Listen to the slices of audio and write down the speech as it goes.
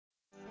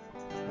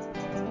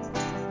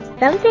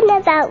something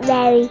about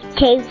Mary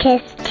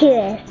Totus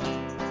Tuus.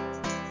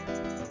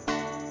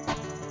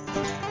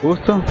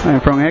 Augusto, I'm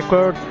from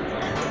Ecuador.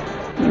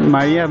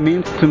 Maria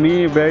means to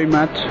me very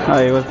much.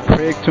 I was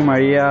praying to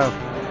Maria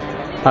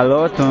a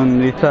lot,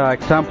 and it's an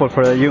example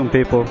for the young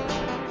people.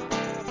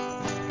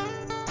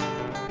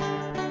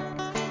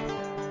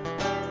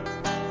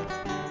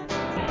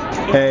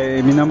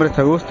 Mi nombre es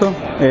Augusto,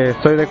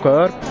 soy de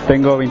Ecuador,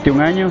 tengo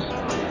 21 años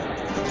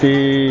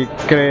y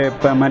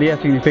María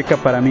significa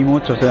para mí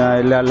mucho, o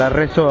sea, la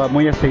rezo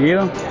muy a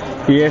seguido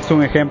y es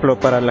un ejemplo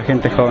para la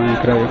gente joven,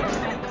 creo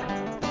yo.